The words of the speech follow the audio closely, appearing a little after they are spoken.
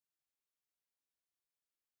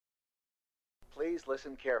Please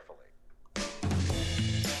listen carefully.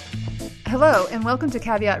 Hello, and welcome to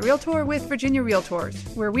Caveat Realtor with Virginia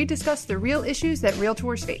Realtors, where we discuss the real issues that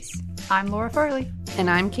realtors face. I'm Laura Farley. And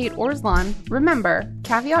I'm Kate Orslan. Remember,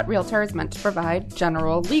 Caveat Realtor is meant to provide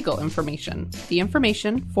general legal information. The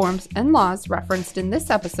information, forms, and laws referenced in this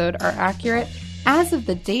episode are accurate as of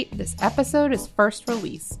the date this episode is first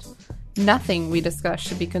released. Nothing we discuss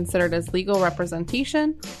should be considered as legal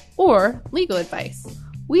representation or legal advice.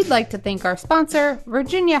 We'd like to thank our sponsor,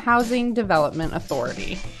 Virginia Housing Development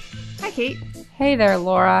Authority. Hi, Kate. Hey there,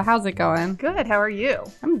 Laura. How's it going? Good. How are you?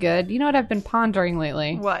 I'm good. You know what I've been pondering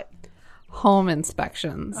lately? What? Home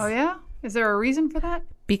inspections. Oh, yeah? Is there a reason for that?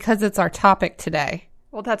 Because it's our topic today.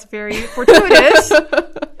 Well, that's very fortuitous.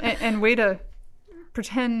 and way to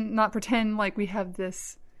not pretend like we have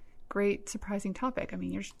this great, surprising topic. I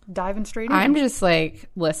mean, you're just diving straight in. I'm just like,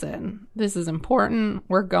 listen, this is important.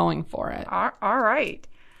 We're going for it. All right.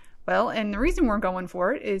 Well, and the reason we're going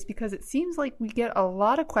for it is because it seems like we get a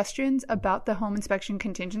lot of questions about the home inspection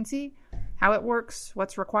contingency, how it works,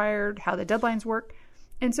 what's required, how the deadlines work.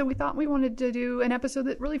 And so we thought we wanted to do an episode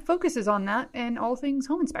that really focuses on that and all things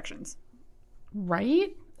home inspections.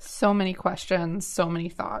 Right? So many questions, so many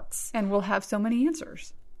thoughts. And we'll have so many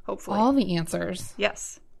answers, hopefully. All the answers.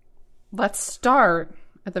 Yes. Let's start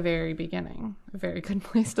at the very beginning. A very good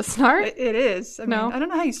place to start. It is. I mean, No? I don't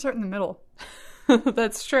know how you start in the middle.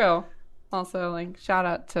 That's true. Also, like, shout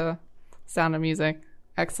out to Sound of Music.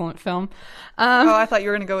 Excellent film. I thought you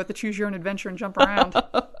were going to go with the choose your own adventure and jump around.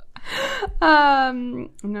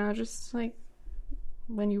 No, just like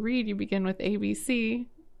when you read, you begin with ABC.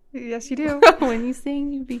 Yes, you do. When you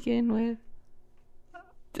sing, you begin with...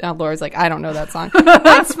 Laura's like, I don't know that song.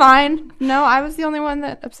 That's fine. No, I was the only one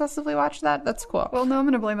that obsessively watched that. That's cool. Well, no, I'm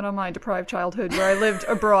going to blame it on my deprived childhood where I lived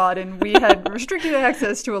abroad and we had restricted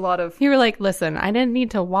access to a lot of... You were like, listen, I didn't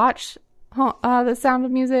need to watch The Sound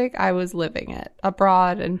of Music. I was living it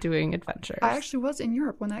abroad and doing adventures. I actually was in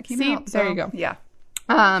Europe when that came See? out. There you go. Yeah.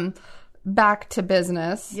 Back to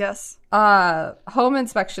business. Yes. Home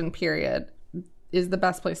inspection period is the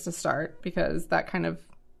best place to start because that kind of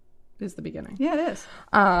is the beginning. Yeah, it is.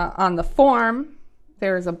 On the form,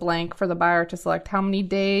 there is a blank for the buyer to select how many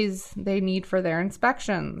days they need for their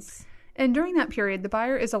inspections. And during that period, the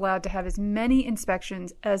buyer is allowed to have as many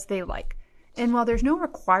inspections as they like. And while there's no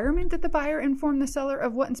requirement that the buyer inform the seller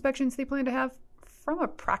of what inspections they plan to have, from a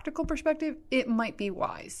practical perspective, it might be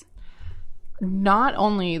wise. Not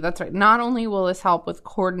only will this help with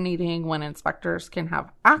coordinating when inspectors can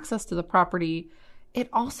have access to the property, it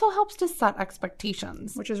also helps to set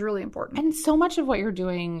expectations. Which is really important. And so much of what you're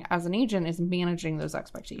doing as an agent is managing those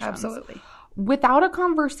expectations. Absolutely. Without a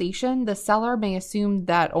conversation, the seller may assume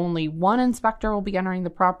that only one inspector will be entering the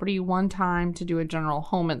property one time to do a general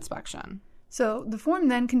home inspection. So the form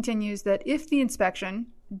then continues that if the inspection,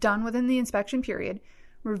 done within the inspection period,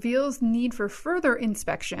 reveals need for further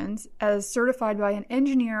inspections as certified by an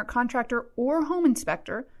engineer, contractor, or home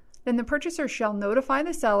inspector, then the purchaser shall notify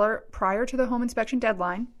the seller prior to the home inspection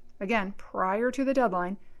deadline, again, prior to the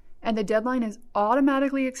deadline, and the deadline is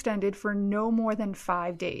automatically extended for no more than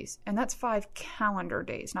 5 days. And that's 5 calendar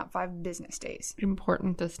days, not 5 business days.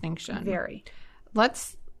 Important distinction. Very.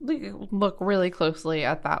 Let's look really closely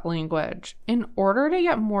at that language. In order to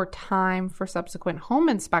get more time for subsequent home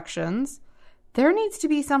inspections, there needs to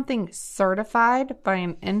be something certified by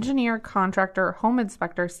an engineer, contractor, or home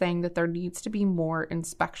inspector saying that there needs to be more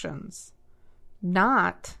inspections.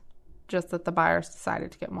 Not just that the buyer's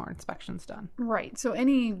decided to get more inspections done. Right. So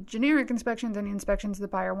any generic inspections, any inspections the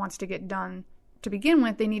buyer wants to get done to begin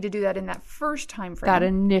with, they need to do that in that first time frame. That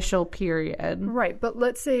initial period. Right. But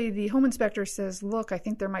let's say the home inspector says, look, I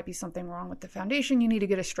think there might be something wrong with the foundation. You need to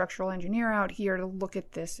get a structural engineer out here to look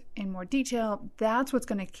at this in more detail. That's what's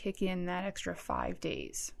going to kick in that extra 5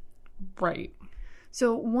 days. Right.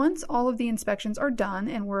 So once all of the inspections are done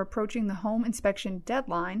and we're approaching the home inspection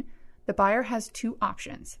deadline, the buyer has 2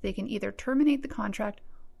 options. They can either terminate the contract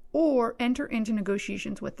or enter into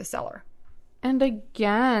negotiations with the seller. And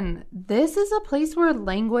again, this is a place where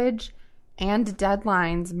language and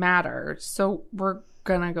deadlines matter. So we're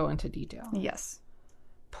going to go into detail. Yes.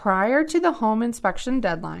 Prior to the home inspection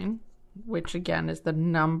deadline, which again is the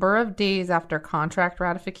number of days after contract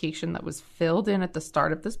ratification that was filled in at the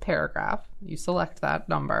start of this paragraph, you select that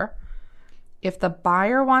number. If the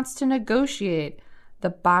buyer wants to negotiate,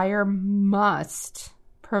 the buyer must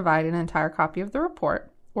provide an entire copy of the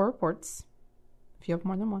report or reports, if you have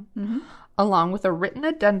more than one, along with a written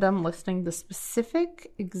addendum listing the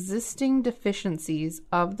specific existing deficiencies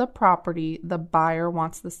of the property the buyer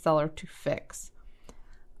wants the seller to fix.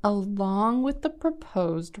 along with the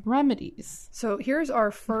proposed remedies. So here's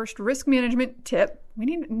our first risk management tip. We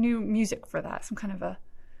need new music for that. Some kind of a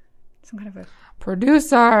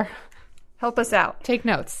Producer, help us out. take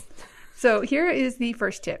notes. So here is the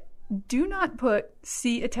first tip. Do not put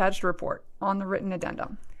 "see attached report" on the written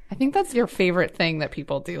addendum. I think that's your favorite thing that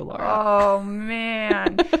people do, Laura. Oh,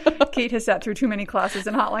 man. Kate has sat through too many classes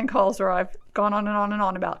and hotline calls where I've gone on and on and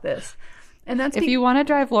on about this. And that's If you want to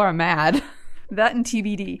drive Laura mad, that and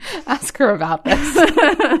TBD. ask her about this.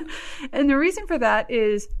 And the reason for that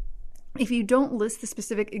is if you don't list the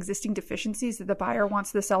specific existing deficiencies that the buyer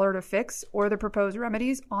wants the seller to fix or the proposed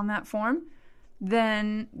remedies on that form,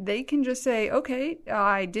 then they can just say, okay,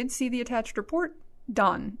 I did see the attached report,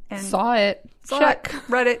 done. And Saw it. Check.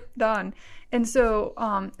 read it, done. And so,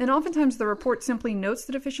 and oftentimes the report simply notes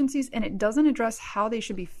the deficiencies and it doesn't address how they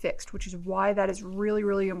should be fixed, which is why that is really,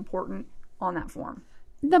 really important on that form.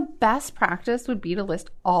 The best practice would be to list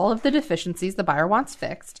all of the deficiencies the buyer wants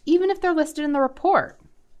fixed, even if they're listed in the report.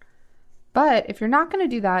 But if you're not going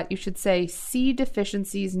to do that, you should say, see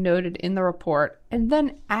deficiencies noted in the report, and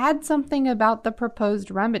then add something about the proposed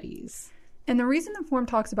remedies. And the reason the form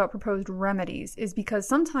talks about proposed remedies is because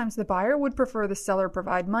sometimes the buyer would prefer the seller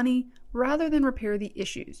provide money rather than repair the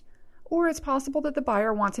issues. Or it's possible that the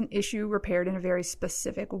buyer wants an issue repaired in a very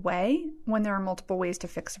specific way when there are multiple ways to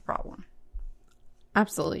fix a problem.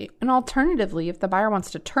 Absolutely. And alternatively, if the buyer wants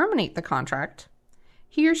to terminate the contract,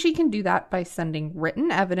 he or she can do that by sending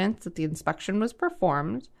written evidence that the inspection was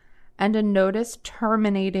performed and a notice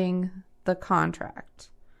terminating the contract.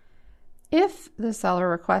 If the seller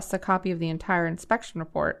requests a copy of the entire inspection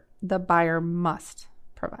report, the buyer must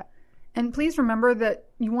provide. And please remember that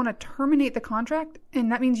you want to terminate the contract, and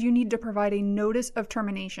that means you need to provide a notice of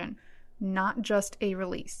termination, not just a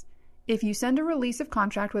release. If you send a release of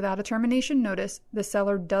contract without a termination notice, the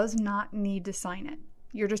seller does not need to sign it.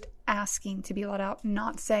 You're just asking to be let out,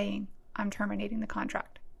 not saying, I'm terminating the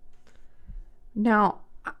contract. Now,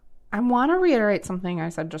 I want to reiterate something I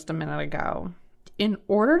said just a minute ago. In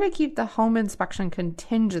order to keep the home inspection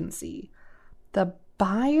contingency, the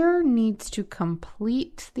buyer needs to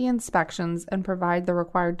complete the inspections and provide the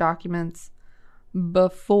required documents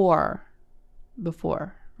before,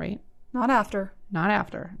 right? Not after. Not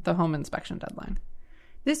after the home inspection deadline.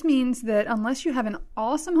 This means that unless you have an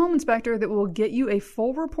awesome home inspector that will get you a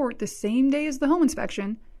full report the same day as the home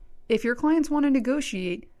inspection, if your clients want to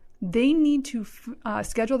negotiate, they need to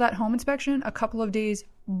schedule that home inspection a couple of days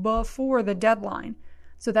before the deadline.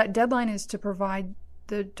 So that deadline is to provide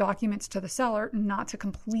the documents to the seller, not to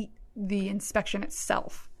complete the inspection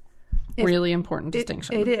itself. Really important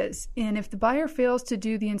distinction. It is. And if the buyer fails to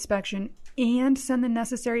do the inspection and send the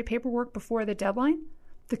necessary paperwork before the deadline,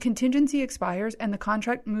 the contingency expires and the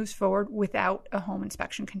contract moves forward without a home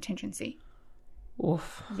inspection contingency.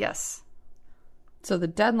 Oof. Yes. So the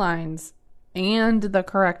deadlines and the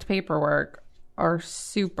correct paperwork are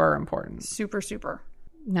super important. Super, super.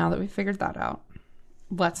 Now that we've figured that out,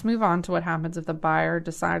 let's move on to what happens if the buyer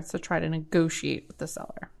decides to try to negotiate with the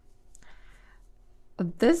seller.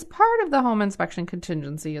 This part of the home inspection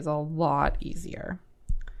contingency is a lot easier.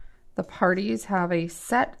 The parties have a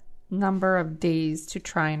set number of days to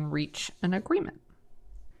try and reach an agreement.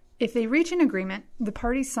 If they reach an agreement, the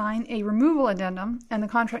parties sign a removal addendum and the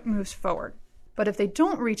contract moves forward. But if they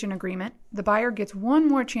don't reach an agreement, the buyer gets one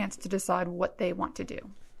more chance to decide what they want to do.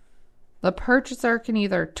 The purchaser can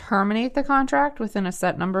either terminate the contract within a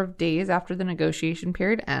set number of days after the negotiation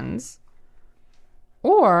period ends,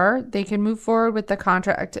 or they can move forward with the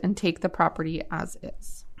contract and take the property as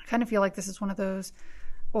is. I kind of feel like this is one of those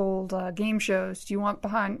old game shows. Do you want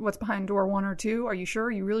what's behind door 1 or 2? Are you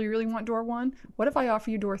sure you really, really want door 1? What if I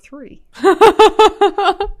offer you door 3?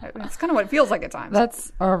 It's kind of what it feels like at times.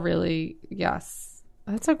 That's a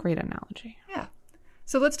great analogy. Yeah.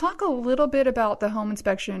 So let's talk a little bit about the home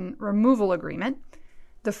inspection removal agreement.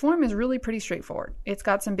 The form is really pretty straightforward. It's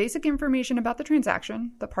got some basic information about the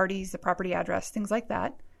transaction, the parties, the property address, things like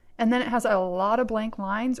that. And then it has a lot of blank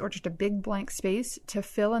lines or just a big blank space to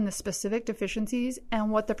fill in the specific deficiencies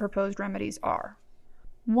and what the proposed remedies are.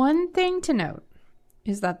 One thing to note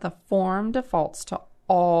is that the form defaults to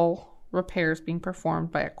all repairs being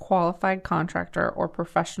performed by a qualified contractor or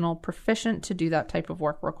professional proficient to do that type of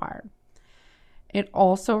work required. It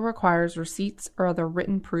also requires receipts or other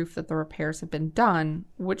written proof that the repairs have been done,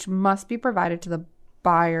 which must be provided to the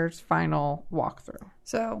buyer's final walkthrough.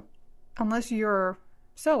 So, unless your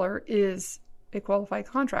seller is a qualified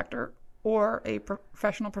contractor or a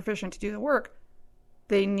professional proficient to do the work,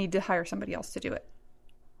 they need to hire somebody else to do it.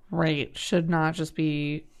 Right. Should not just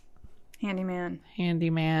be handyman.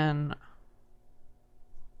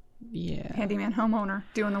 Yeah. Handyman homeowner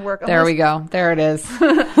doing the work. There we go. There it is.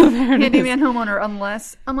 Handyman homeowner,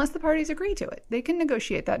 unless the parties agree to it. They can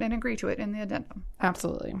negotiate that and agree to it in the addendum.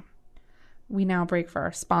 Absolutely. We now break for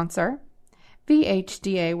our sponsor.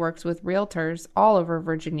 VHDA works with realtors all over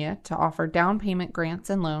Virginia to offer down payment grants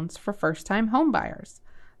and loans for first-time home buyers.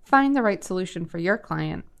 Find the right solution for your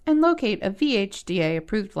client and locate a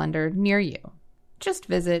VHDA-approved lender near you. Just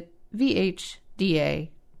visit VHDA.com.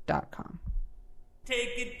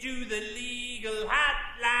 Take it to the legal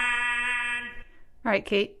hotline. All right,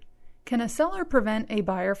 Kate. Can a seller prevent a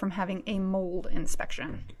buyer from having a mold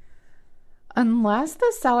inspection? Unless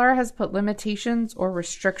the seller has put limitations or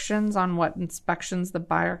restrictions on what inspections the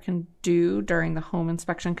buyer can do during the home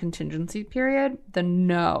inspection contingency period, then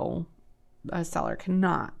no, a seller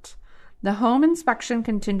cannot. The home inspection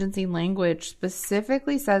contingency language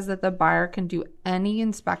specifically says that the buyer can do any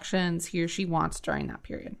inspections he or she wants during that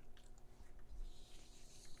period.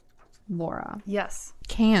 Laura. Yes.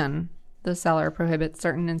 Can the seller prohibit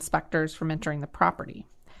certain inspectors from entering the property?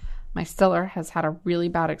 My seller has had a really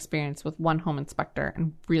bad experience with one home inspector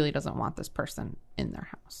and really doesn't want this person in their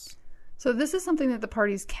house. So this is something that the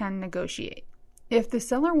parties can negotiate. If the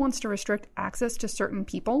seller wants to restrict access to certain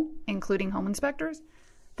people, including home inspectors,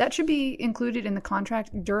 that should be included in the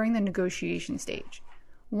contract during the negotiation stage.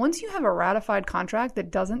 Once you have a ratified contract that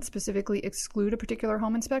doesn't specifically exclude a particular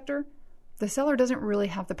home inspector, the seller doesn't really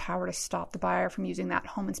have the power to stop the buyer from using that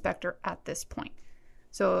home inspector at this point.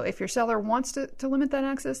 So if your seller wants to limit that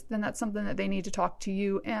access, then that's something that they need to talk to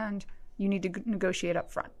you and you need to negotiate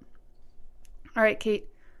up front. All right, Kate,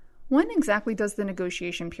 when exactly does the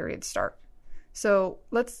negotiation period start? So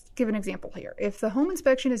let's give an example here. If the home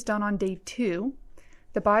inspection is done on day 2,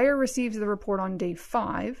 the buyer receives the report on day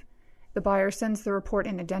 5, the buyer sends the report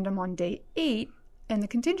in addendum on day 8, and the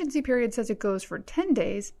contingency period says it goes for 10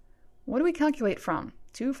 days, what do we calculate from?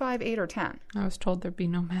 2, 5, 8, or 10? I was told there'd be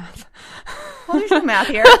no math. Well, there's no math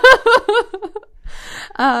here.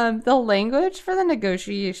 The language for the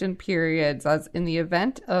negotiation period says, in the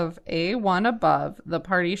event of A1 above, the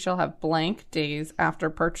party shall have blank days after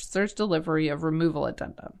purchaser's delivery of removal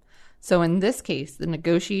addendum. So in this case, the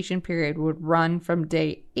negotiation period would run from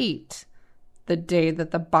day 8, the day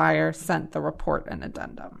that the buyer sent the report and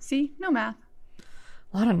addendum. See? No math.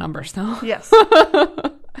 A lot of numbers, though. Yes.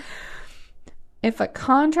 If a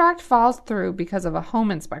contract falls through because of a home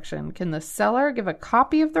inspection, can the seller give a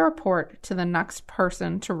copy of the report to the next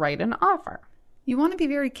person to write an offer? You want to be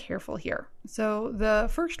very careful here. So the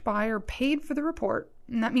first buyer paid for the report,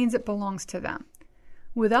 and that means it belongs to them.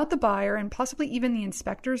 Without the buyer and possibly even the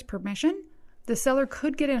inspector's permission, the seller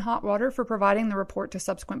could get in hot water for providing the report to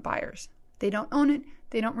subsequent buyers. They don't own it.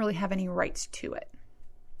 They don't really have any rights to it.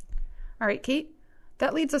 All right, Kate,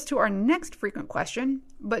 that leads us to our next frequent question,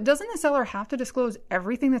 but doesn't the seller have to disclose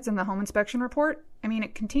everything that's in the home inspection report? I mean,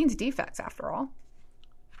 it contains defects after all.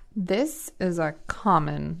 This is a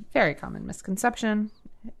common, very common misconception.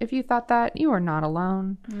 If you thought that, you are not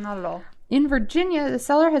alone. Not at all. In Virginia, the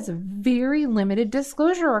seller has very limited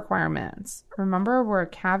disclosure requirements. Remember, we're a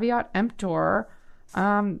caveat emptor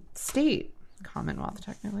state, Commonwealth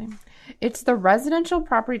technically. It's the Residential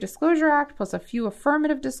Property Disclosure Act plus a few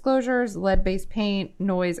affirmative disclosures: lead-based paint,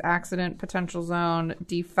 noise accident potential zone,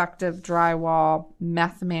 defective drywall,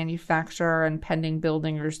 meth manufacturer, and pending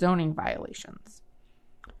building or zoning violations.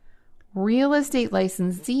 Real estate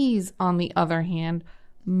licensees, on the other hand,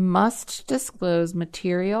 must disclose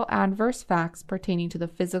material adverse facts pertaining to the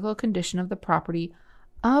physical condition of the property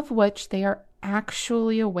of which they are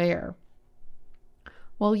actually aware.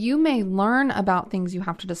 While you may learn about things you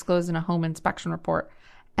have to disclose in a home inspection report,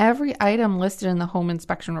 every item listed in the home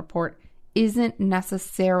inspection report isn't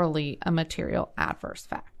necessarily a material adverse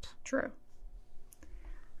fact. True.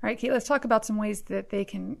 All right, Kate, let's talk about some ways that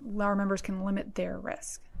our members can limit their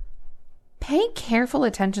risk. Pay careful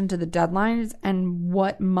attention to the deadlines and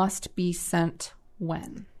what must be sent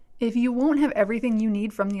when. If you won't have everything you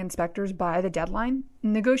need from the inspectors by the deadline,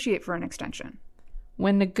 negotiate for an extension.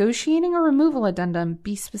 When negotiating a removal addendum,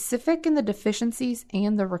 be specific in the deficiencies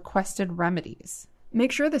and the requested remedies.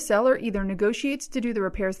 Make sure the seller either negotiates to do the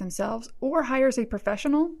repairs themselves or hires a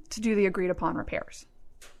professional to do the agreed upon repairs.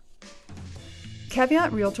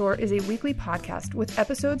 Caveat Realtor is a weekly podcast with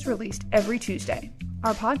episodes released every Tuesday.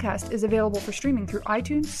 Our podcast is available for streaming through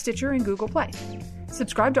iTunes, Stitcher, and Google Play.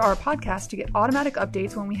 Subscribe to our podcast to get automatic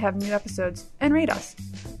updates when we have new episodes, and rate us.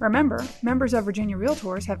 Remember, members of Virginia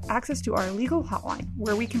Realtors have access to our legal hotline,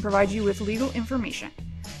 where we can provide you with legal information.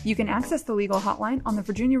 You can access the legal hotline on the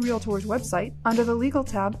Virginia Realtors website under the Legal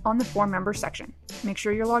tab on the For Members section. Make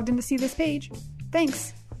sure you're logged in to see this page.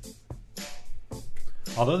 Thanks!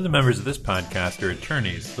 Although the members of this podcast are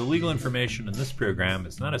attorneys, the legal information in this program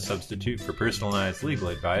is not a substitute for personalized legal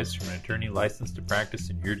advice from an attorney licensed to practice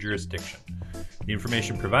in your jurisdiction. The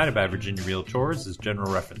information provided by Virginia Realtors is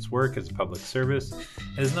general reference work as a public service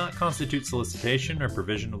and does not constitute solicitation or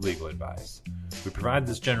provision of legal advice. We provide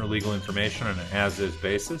this general legal information on an as-is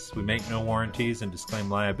basis. We make no warranties and disclaim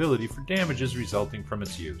liability for damages resulting from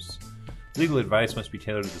its use. Legal advice must be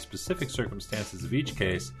tailored to the specific circumstances of each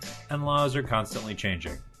case, and laws are constantly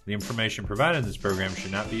changing. The information provided in this program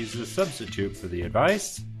should not be used as a substitute for the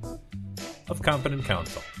advice of competent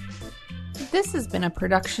counsel. This has been a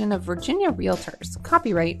production of Virginia Realtors,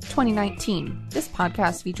 copyright 2019. This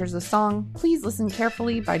podcast features a song, Please Listen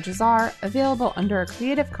Carefully by Jazar, available under a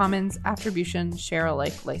Creative Commons Attribution Share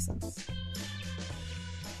Alike license.